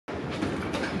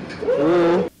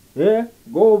Yeah,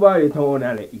 go by the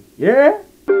tonality. Yeah.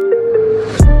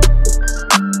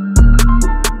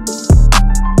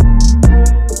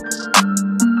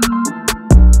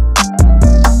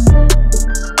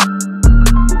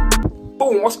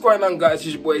 Boom, what's going on, guys?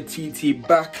 It's your boy TT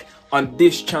back on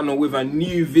this channel with a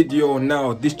new video.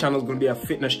 Now this channel is going to be a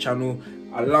fitness channel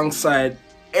alongside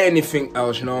anything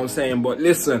else, you know what I'm saying? But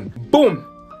listen, boom,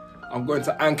 I'm going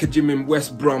to Anchor Gym in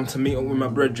West Brom to meet up with my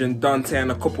brethren Dante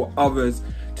and a couple others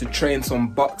to train some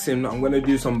boxing. I'm going to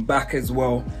do some back as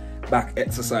well, back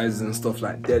exercises and stuff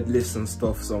like deadlifts and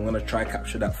stuff, so I'm going to try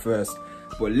capture that first.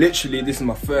 But literally this is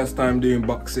my first time doing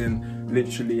boxing.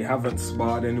 Literally haven't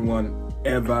sparred anyone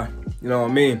ever, you know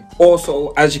what I mean? Also,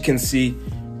 as you can see,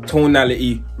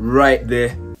 tonality right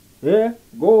there. Yeah,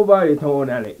 go by the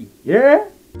tonality. Yeah,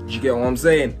 you get what I'm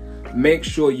saying? Make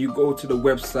sure you go to the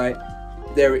website.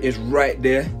 There it is right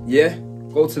there. Yeah,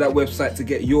 go to that website to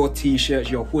get your t-shirts,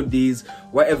 your hoodies,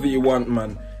 whatever you want,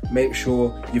 man. Make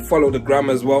sure you follow the gram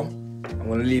as well. I'm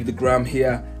gonna leave the gram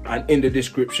here and in the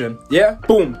description. Yeah,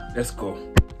 boom, let's go.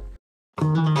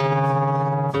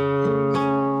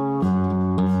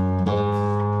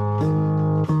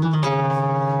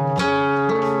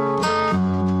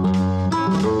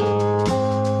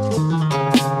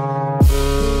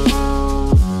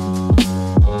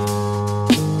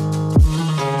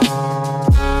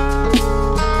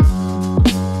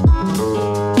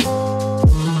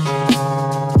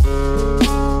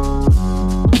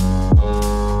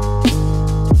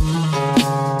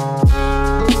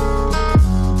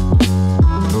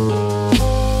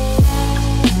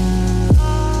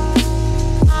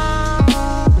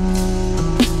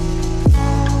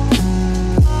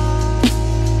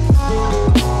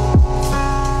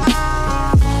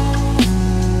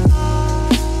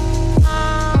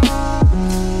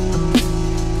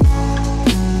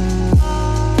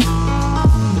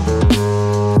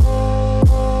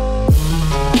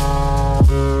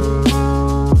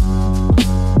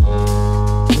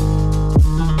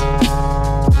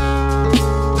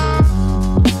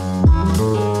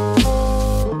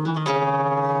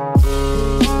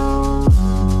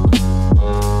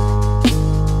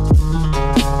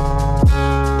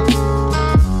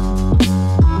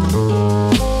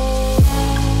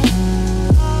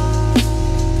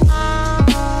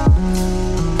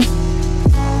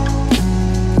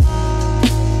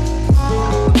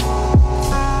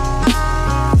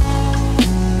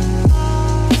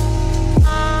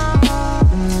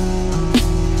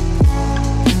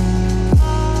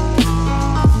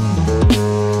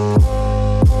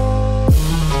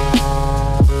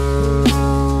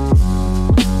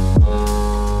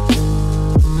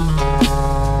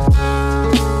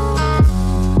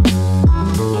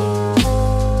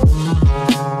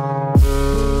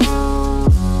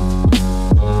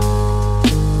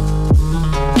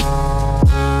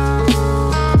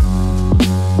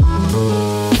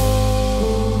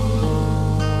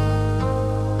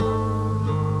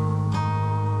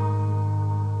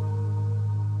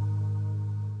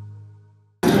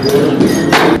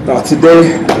 Now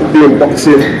today, I'm doing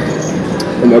boxing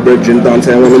with my brethren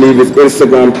Dante. I'm going to leave his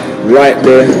Instagram right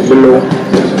there below.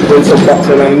 Doing some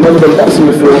boxing, I've never done boxing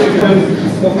before.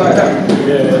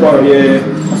 Yeah,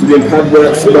 so doing pad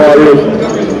work, sparring,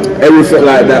 everything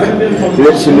like that.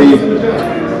 Literally,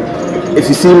 if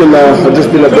you see me now, I've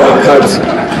just been a bit of pads.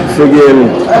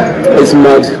 Friggin', it's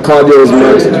mad, cardio is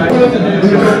mad.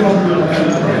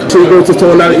 So you go to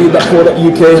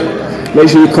tonality.co.uk, make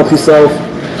sure you copy yourself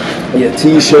your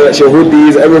t-shirts, your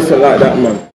hoodies, everything like that,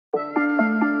 man.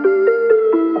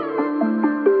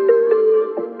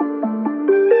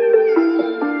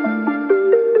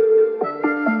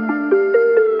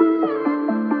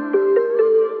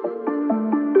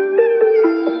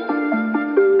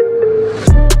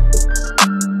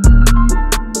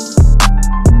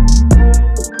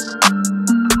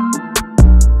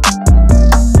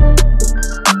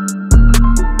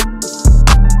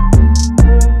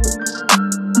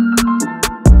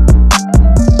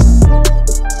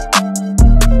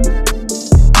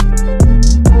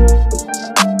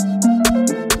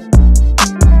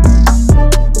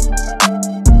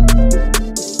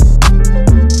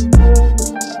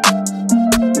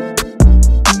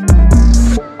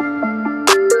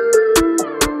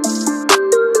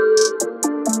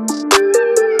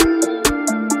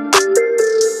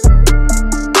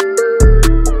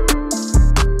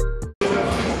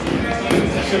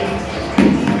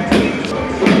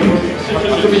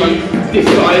 This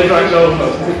side right now.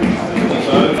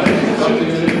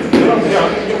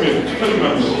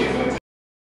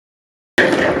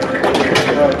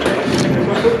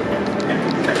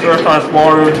 First time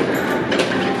sparring.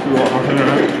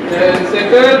 10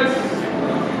 seconds.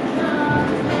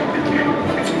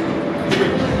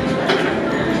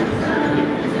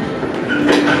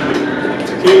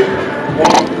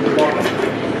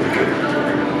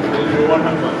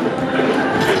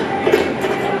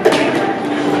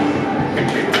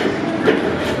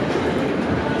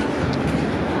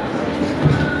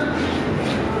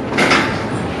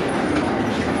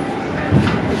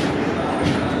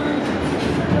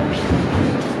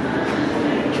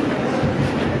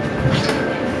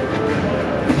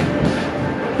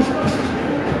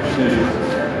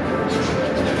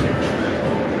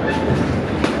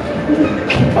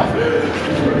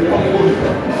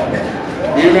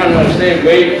 You run on the same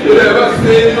weight. Yeah, that's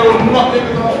it. No, nothing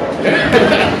at all.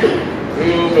 A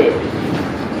little bit.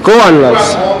 Go on, lads.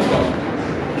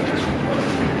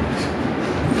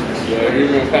 Yeah, you're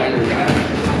gonna find it.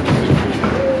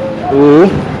 Ooh.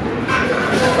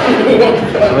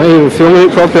 I ain't even filming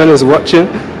it properly and is watching.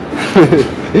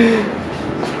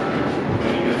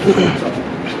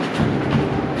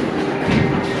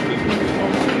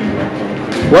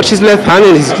 Watch his left hand,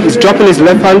 and he's dropping his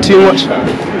left hand too much.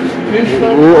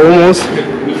 Ooh, almost.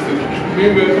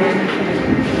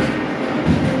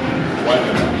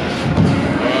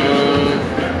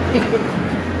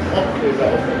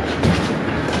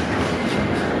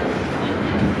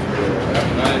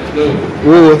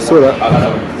 Ooh, I saw that.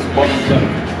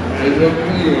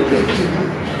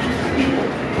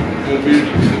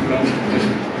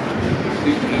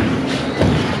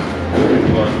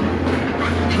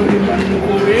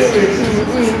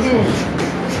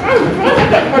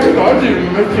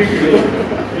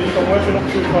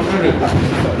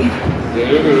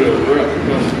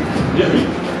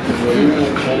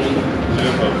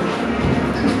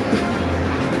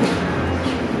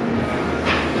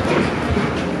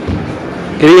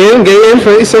 Get in for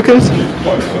 8 seconds.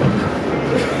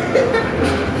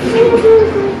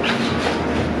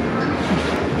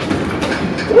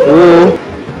 Ooh.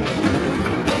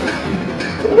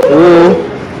 Ooh.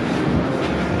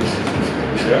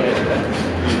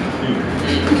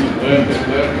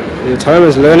 The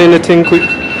timer's learning the thing quick.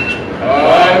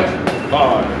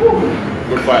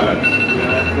 Good fight, lad.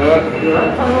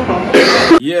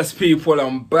 Yes, people,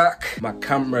 I'm back. My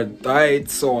camera died,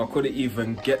 so I couldn't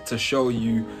even get to show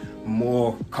you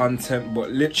more content,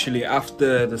 but literally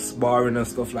after the sparring and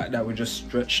stuff like that, we just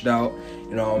stretched out,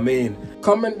 you know what I mean?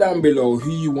 Comment down below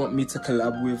who you want me to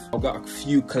collab with. I've got a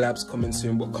few collabs coming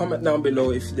soon, but comment down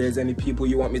below if there's any people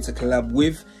you want me to collab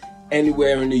with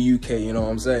anywhere in the UK, you know what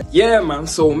I'm saying? Yeah, man,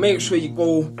 so make sure you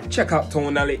go check out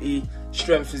Tonality.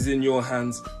 Strength is in your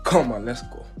hands. Come on, let's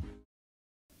go.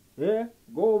 Yeah,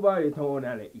 go by the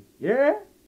Tonality. Yeah.